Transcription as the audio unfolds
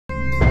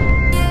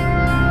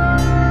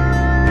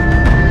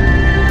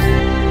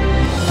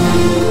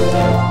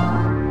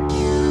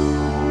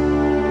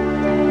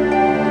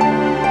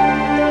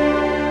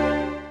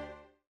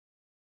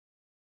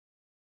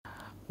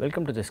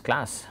Welcome to this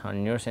class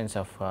on neuroscience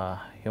of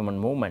human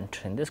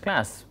movement. In this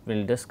class, we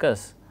will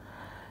discuss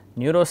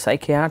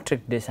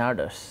neuropsychiatric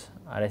disorders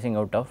arising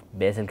out of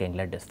basal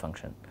ganglia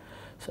dysfunction.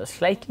 So,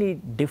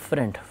 slightly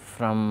different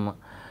from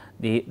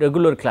the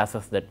regular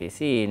classes that we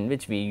see, in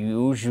which we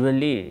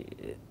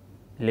usually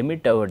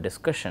limit our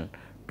discussion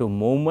to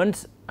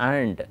movements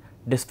and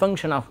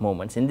dysfunction of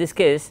movements. In this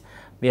case,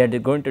 we are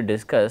going to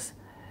discuss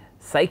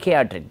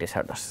psychiatric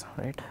disorders,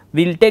 right.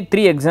 We will take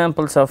 3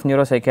 examples of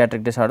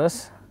neuropsychiatric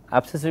disorders: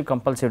 obsessive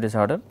compulsive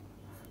disorder,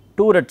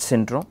 Tourette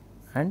syndrome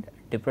and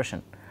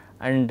depression,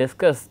 and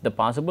discuss the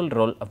possible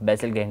role of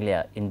basal ganglia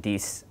in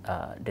these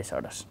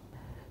disorders.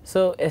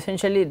 So,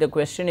 essentially the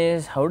question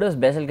is, how does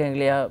basal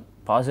ganglia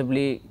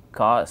possibly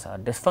cause, or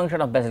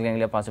dysfunction of basal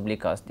ganglia possibly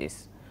cause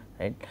this,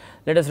 right.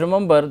 Let us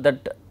remember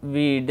that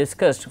we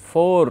discussed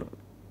 4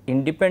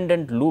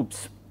 independent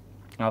loops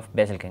of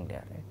basal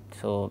ganglia, right.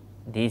 So,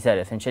 these are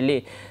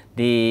essentially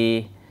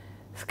the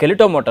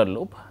skeletomotor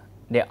loop,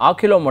 the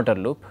oculomotor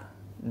loop,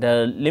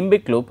 the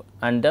limbic loop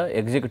and the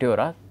executive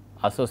or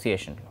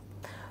association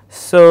loop.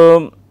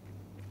 So,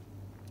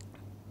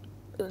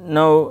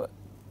 now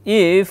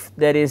if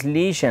there is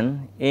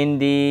lesion in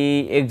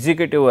the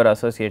executive or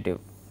associative,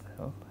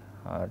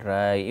 or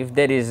if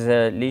there is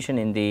a lesion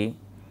in the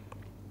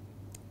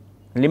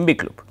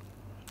limbic loop,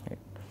 right,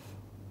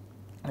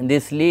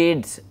 this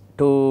leads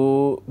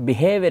to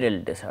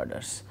behavioral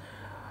disorders,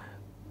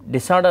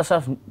 disorders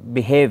of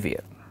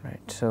behavior,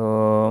 right.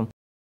 So,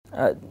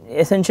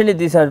 essentially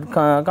these are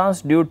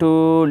caused due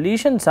to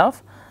lesions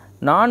of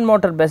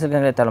non-motor basal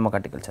ganglia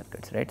thalamocortical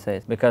circuits, right. So, it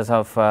is because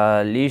of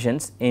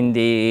lesions in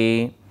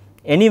the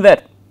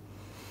anywhere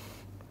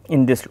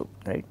in this loop,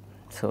 right.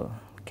 So,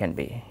 it can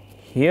be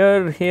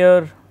here,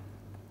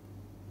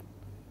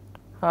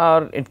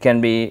 or it can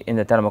be in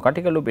the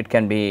thalamocortical loop, it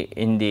can be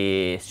in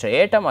the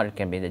striatum, or it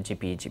can be the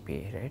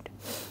GPA, right.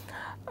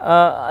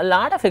 A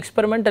lot of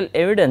experimental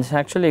evidence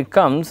actually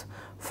comes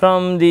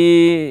from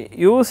the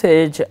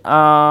usage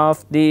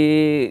of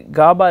the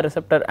GABA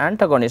receptor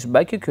antagonist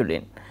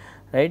bicuculin,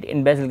 right,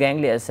 in basal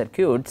ganglia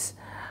circuits,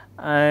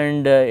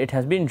 and it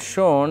has been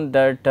shown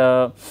that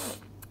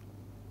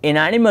in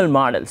animal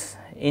models,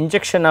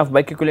 injection of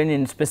bicuculin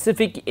in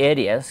specific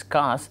areas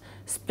cause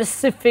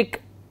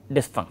specific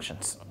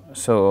dysfunctions.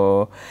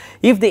 So,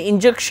 if the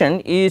injection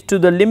is to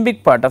the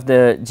limbic part of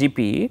the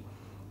GP,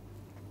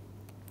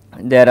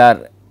 there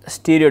are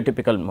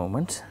stereotypical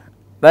movements,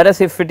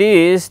 whereas if it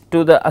is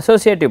to the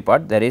associative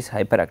part, there is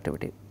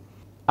hyperactivity.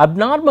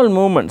 Abnormal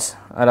movements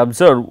are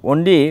observed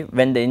only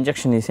when the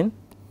injection is in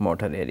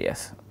motor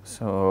areas.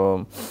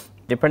 So,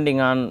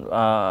 depending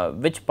on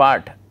which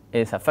part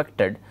is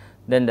affected,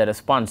 then the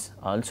response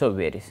also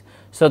varies.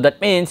 So, that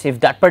means if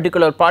that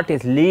particular part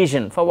is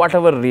lesion for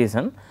whatever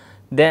reason,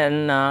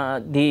 then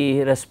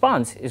the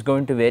response is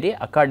going to vary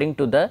according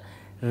to the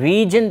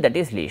region that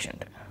is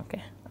lesioned,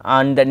 okay,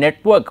 and the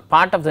network,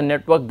 part of the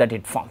network that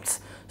it forms.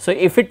 So,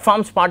 if it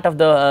forms part of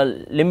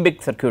the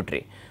limbic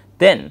circuitry,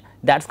 then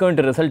that is going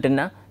to result in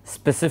a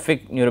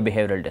specific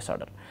neurobehavioral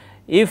disorder.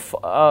 If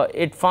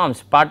it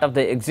forms part of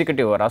the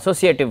executive or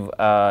associative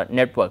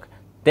network,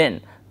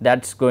 then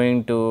that is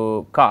going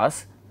to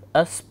cause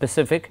a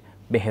specific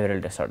behavioral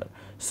disorder.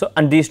 So,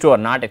 and these two are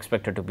not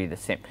expected to be the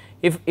same.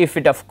 If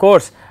it of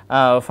course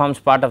forms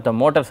part of the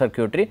motor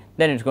circuitry,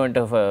 then it is going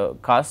to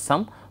cause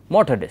some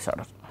motor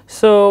disorder.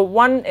 So,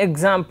 one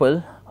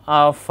example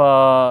of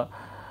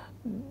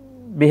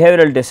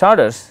behavioral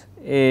disorders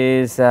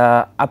is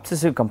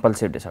obsessive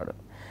compulsive disorder.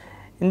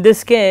 In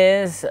this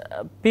case,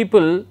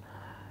 people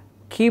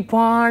keep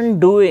on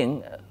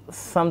doing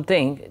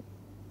something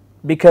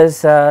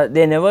because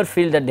they never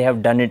feel that they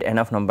have done it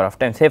enough number of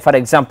times. Say for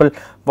example,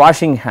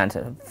 washing hands,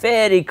 a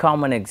very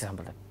common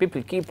example.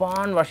 People keep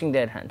on washing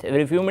their hands,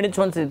 every few minutes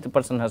once the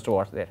person has to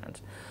wash their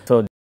hands.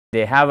 So,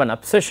 they have an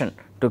obsession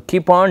to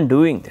keep on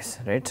doing this,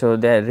 right. So,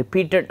 they are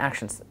repeated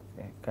actions.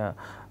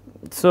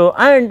 So,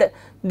 and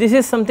this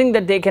is something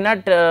that they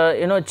cannot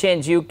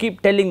change. You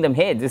keep telling them,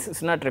 hey, this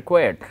is not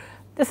required.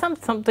 This is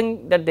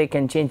something that they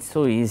can change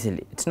so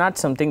easily. It is not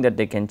something that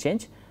they can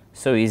change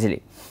so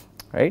easily,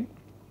 right.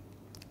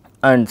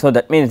 And so,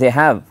 that means they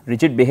have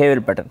rigid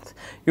behavioral patterns.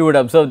 You would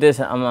observe this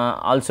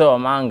also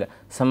among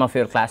some of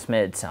your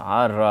classmates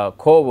or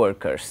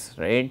co-workers,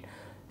 right.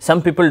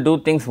 Some people do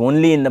things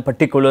only in a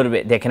particular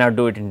way, they cannot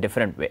do it in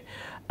different way.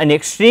 An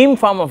extreme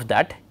form of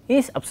that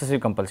is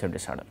obsessive compulsive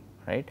disorder,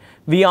 right.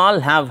 We all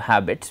have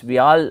habits, we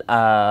all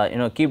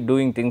keep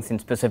doing things in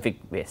specific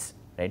ways,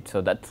 right.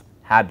 So, that is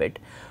habit,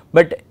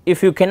 but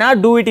if you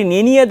cannot do it in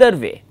any other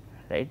way,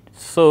 right.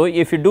 So,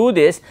 if you do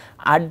this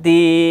at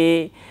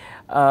the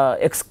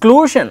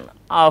exclusion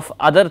of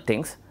other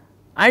things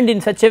and in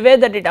such a way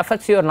that it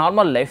affects your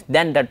normal life,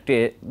 then that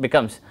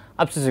becomes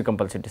obsessive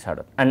compulsive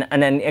disorder, and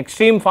an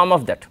extreme form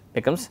of that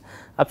becomes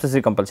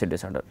obsessive compulsive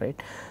disorder, right.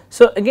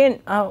 So, again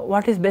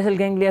what is basal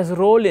ganglia's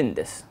role in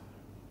this,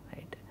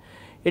 right?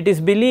 It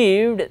is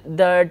believed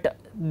that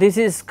this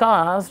is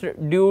caused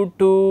due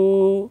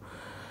to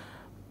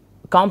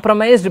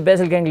compromised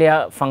basal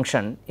ganglia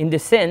function in the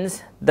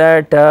sense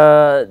that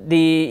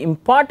the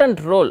important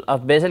role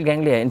of basal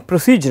ganglia in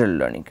procedural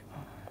learning,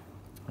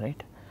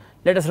 right.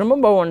 Let us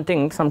remember one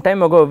thing, some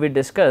time ago we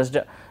discussed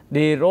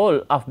the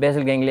role of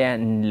basal ganglia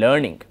in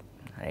learning,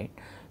 right.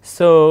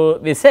 So,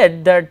 we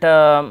said that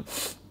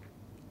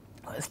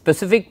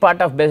specific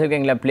part of basal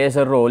ganglia plays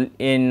a role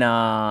in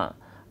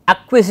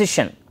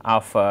acquisition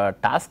of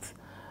tasks,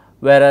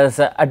 whereas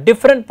a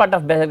different part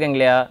of basal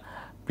ganglia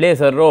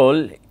plays a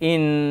role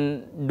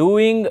in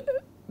doing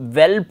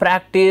well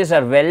practiced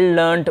or well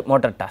learnt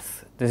motor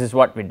tasks. This is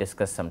what we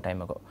discussed some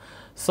time ago.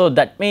 So,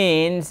 that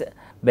means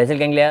basal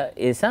ganglia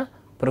is a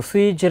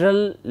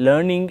procedural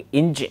learning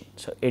engine.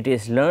 So, it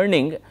is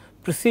learning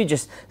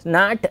procedures,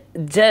 not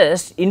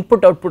just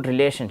input output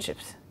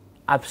relationships,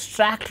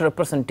 abstract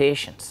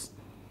representations.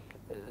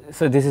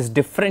 So, this is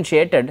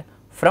differentiated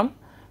from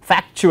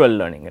factual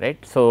learning,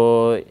 right.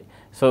 So,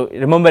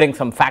 remembering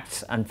some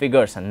facts and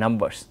figures and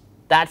numbers,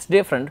 that is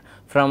different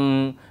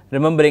from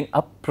remembering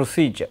a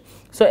procedure.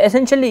 So,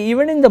 essentially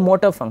even in the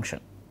motor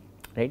function,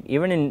 right,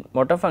 even in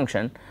motor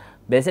function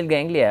basal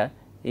ganglia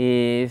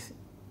is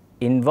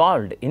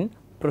involved in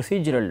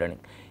procedural learning.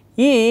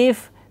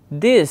 If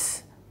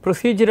this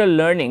procedural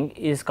learning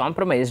is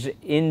compromised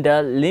in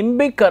the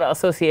limbic or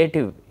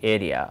associative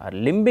area or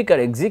limbic or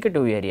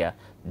executive area,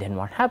 then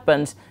what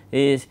happens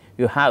is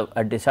you have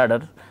a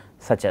disorder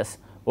such as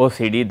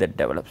OCD that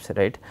develops,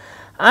 right.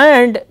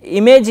 And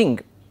imaging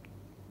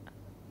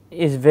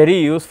is very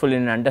useful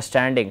in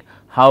understanding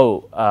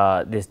how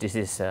this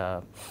disease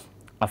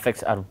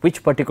affects or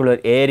which particular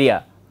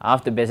area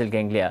of the basal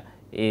ganglia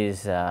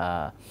is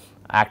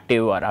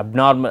active or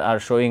abnormal or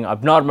showing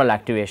abnormal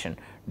activation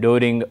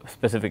during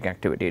specific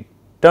activity. It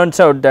turns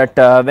out that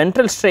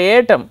ventral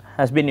striatum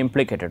has been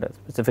implicated,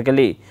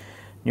 specifically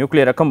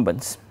nuclear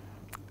accumbens,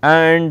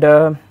 and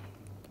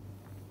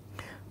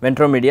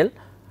ventromedial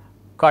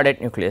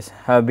caudate nucleus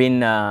have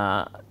been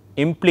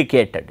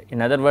implicated.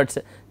 In other words,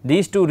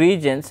 these two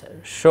regions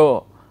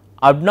show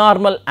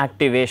abnormal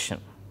activation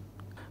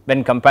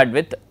when compared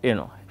with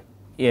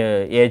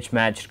age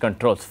matched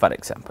controls, for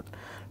example,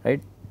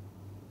 right.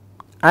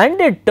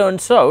 And it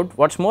turns out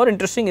what is more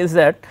interesting is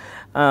that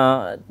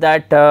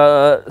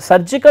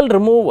surgical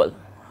removal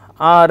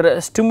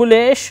or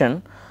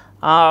stimulation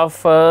of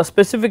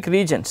specific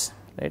regions,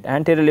 right,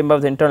 anterior limb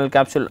of the internal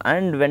capsule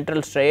and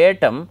ventral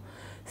striatum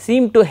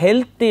seem to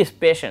help these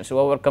patients to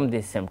overcome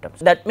these symptoms.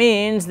 That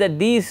means that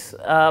these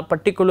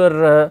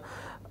particular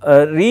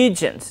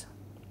regions,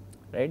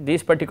 right,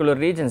 these particular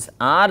regions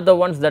are the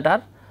ones that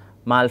are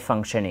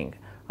malfunctioning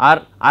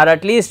or are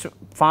at least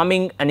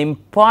forming an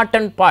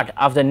important part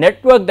of the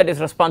network that is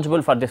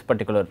responsible for this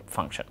particular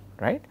function,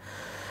 right.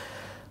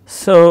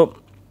 So,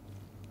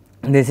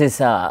 this is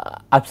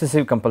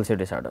obsessive compulsive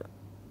disorder.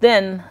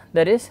 Then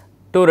there is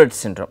Tourette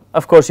syndrome.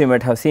 Of course, you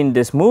might have seen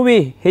this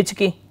movie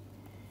Hitchki,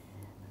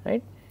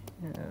 right.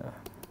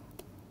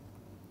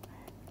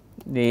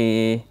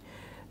 The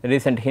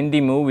recent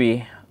Hindi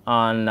movie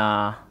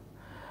on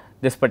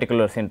this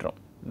particular syndrome,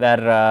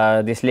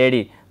 where this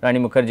lady Rani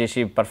Mukherjee,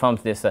 she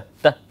performs this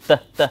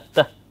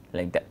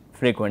like that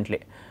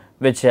frequently,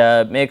 which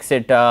makes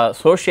it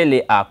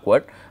socially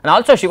awkward, and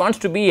also she wants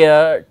to be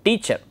a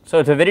teacher. So,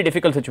 it is a very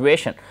difficult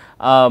situation.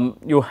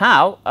 You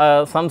have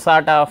some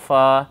sort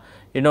of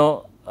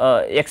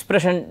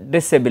expression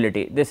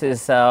disability. This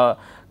is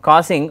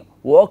causing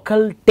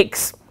vocal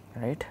tics,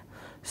 right.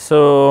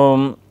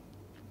 So,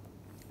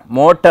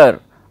 motor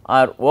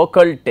or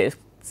vocal tics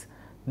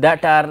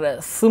that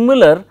are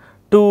similar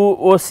to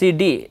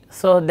OCD.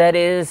 So, there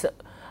is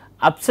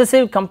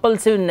obsessive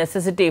compulsive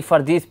necessity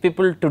for these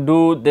people to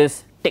do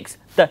this tics.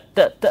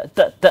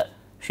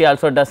 She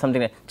also does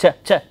something like cha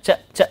cha cha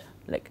cha,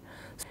 like.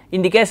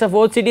 In the case of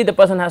OCD, the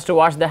person has to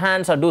wash the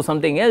hands or do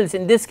something else.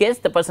 In this case,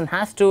 the person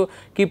has to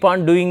keep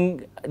on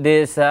doing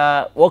this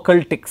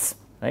vocal tics,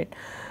 right.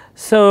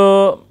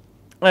 So,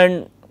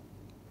 and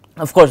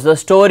of course, the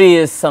story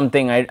is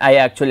something I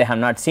actually have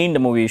not seen the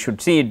movie. You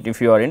should see it if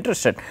you are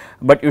interested,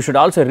 but you should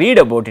also read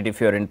about it if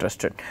you are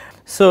interested.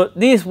 So,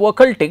 these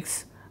vocal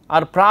tics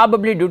are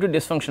probably due to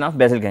dysfunction of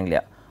basal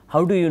ganglia.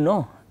 How do you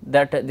know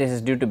that this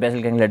is due to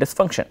basal ganglia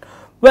dysfunction?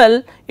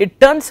 Well, it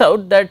turns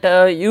out that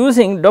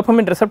using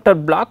dopamine receptor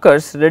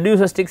blockers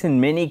reduces tics in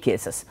many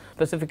cases,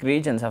 specific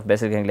regions of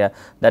basal ganglia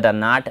that are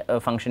not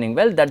functioning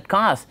well, that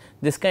cause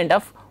this kind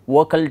of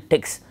vocal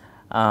tics,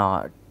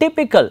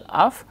 typical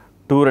of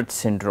Tourette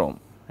syndrome,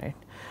 right.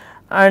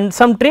 And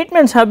some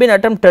treatments have been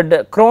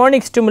attempted.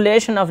 Chronic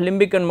stimulation of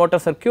limbic and motor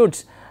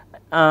circuits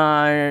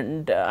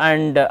and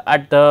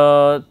at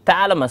the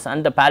thalamus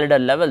and the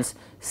pallidal levels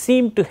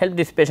seem to help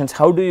these patients.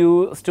 How do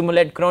you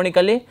stimulate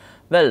chronically?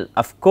 Well,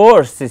 of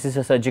course, this is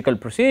a surgical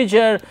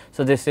procedure.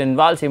 So, this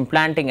involves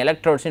implanting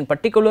electrodes in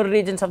particular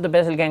regions of the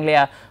basal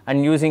ganglia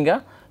and using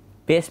a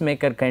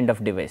pacemaker kind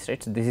of device,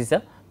 right. So, this is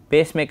a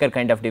pacemaker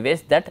kind of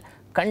device that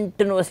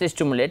continuously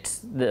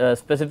stimulates the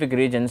specific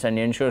regions and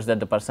ensures that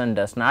the person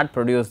does not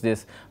produce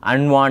this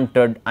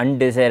unwanted,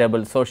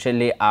 undesirable,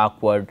 socially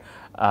awkward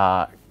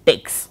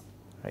tics,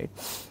 right.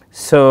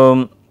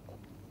 So,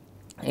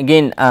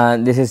 Again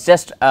this is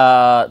just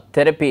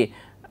therapy,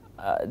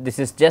 this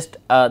is just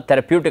a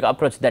therapeutic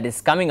approach that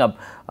is coming up.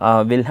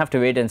 We will have to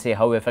wait and see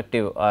how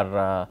effective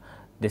or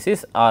this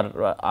is,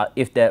 or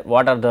if there,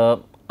 what are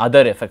the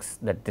other effects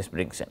that this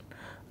brings in,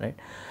 right.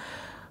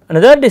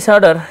 Another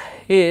disorder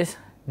is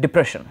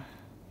depression.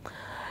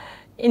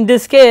 In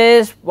this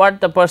case,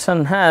 what the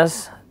person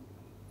has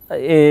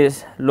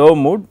is low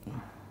mood,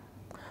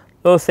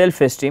 low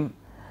self esteem.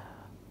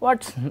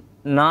 What's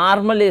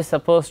normally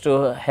supposed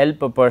to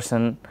help a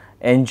person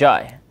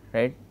enjoy,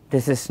 right,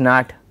 this is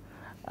not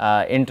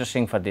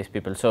interesting for these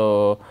people.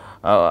 So,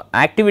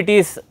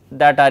 activities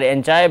that are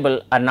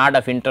enjoyable are not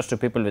of interest to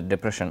people with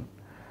depression.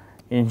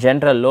 In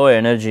general, low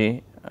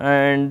energy,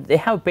 and they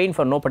have pain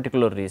for no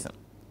particular reason.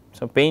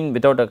 So, pain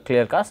without a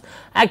clear cause.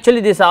 Actually,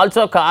 this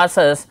also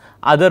causes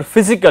other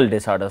physical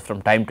disorders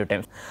from time to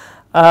time.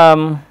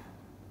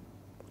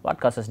 What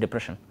causes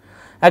depression?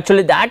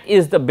 Actually, that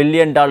is the $1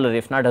 billion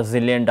if not a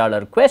 $1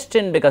 zillion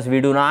question, because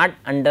we do not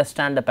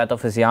understand the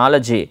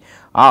pathophysiology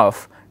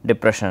of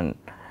depression.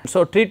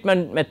 So,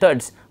 treatment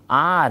methods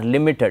are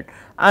limited,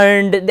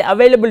 and the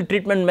available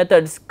treatment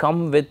methods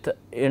come with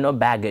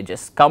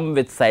baggages, come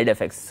with side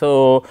effects.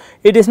 So,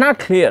 it is not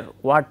clear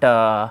what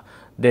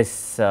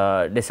this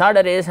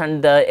disorder is,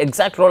 and the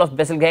exact role of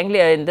basal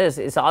ganglia in this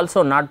is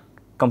also not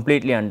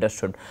completely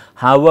understood.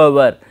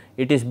 However,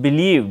 it is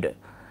believed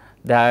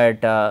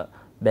that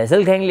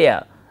basal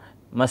ganglia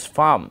must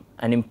form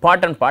an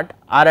important part,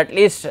 or at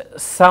least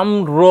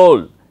some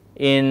role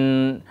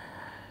in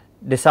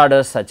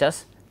disorders such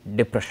as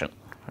depression,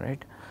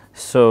 right.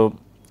 So,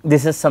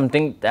 this is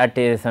something that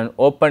is an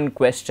open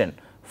question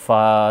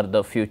for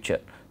the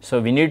future.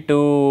 So, we need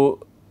to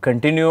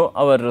continue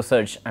our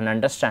research and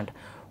understand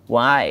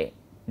why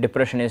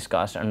depression is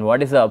caused and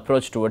what is the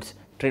approach towards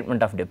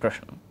treatment of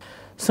depression.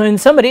 So, in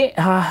summary,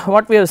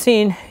 what we have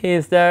seen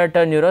is that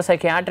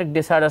neuropsychiatric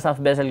disorders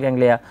of basal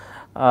ganglia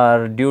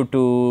are due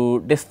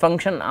to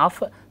dysfunction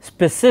of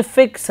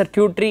specific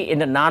circuitry in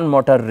the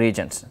non-motor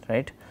regions,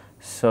 right.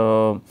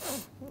 So,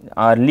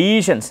 are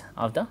lesions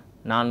of the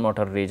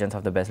non-motor regions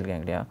of the basal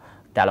ganglia,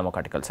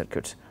 thalamocortical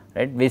circuits,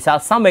 right. We saw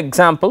some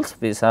examples.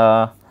 We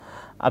saw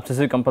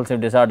obsessive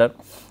compulsive disorder,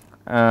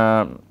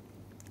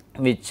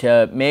 which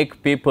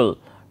make people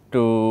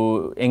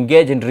to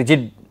engage in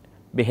rigid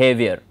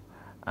behavior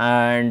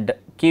and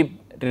keep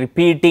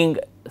repeating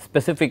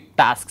specific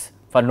tasks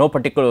for no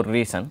particular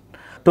reason.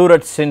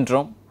 Tourette's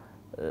syndrome,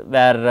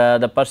 where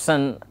the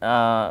person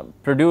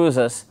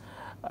produces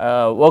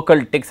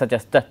vocal tics such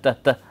as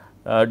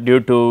due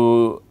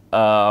to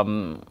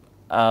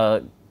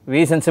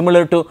reason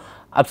similar to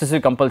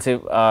obsessive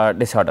compulsive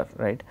disorder,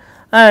 right.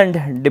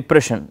 And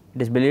depression,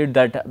 it is believed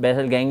that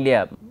basal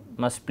ganglia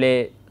must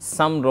play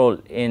some role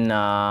in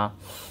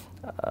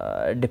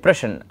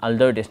depression,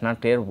 although it is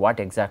not clear what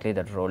exactly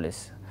that role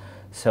is.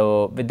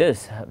 So, with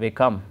this we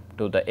come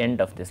to the end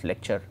of this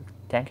lecture.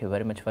 Thank you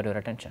very much for your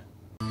attention.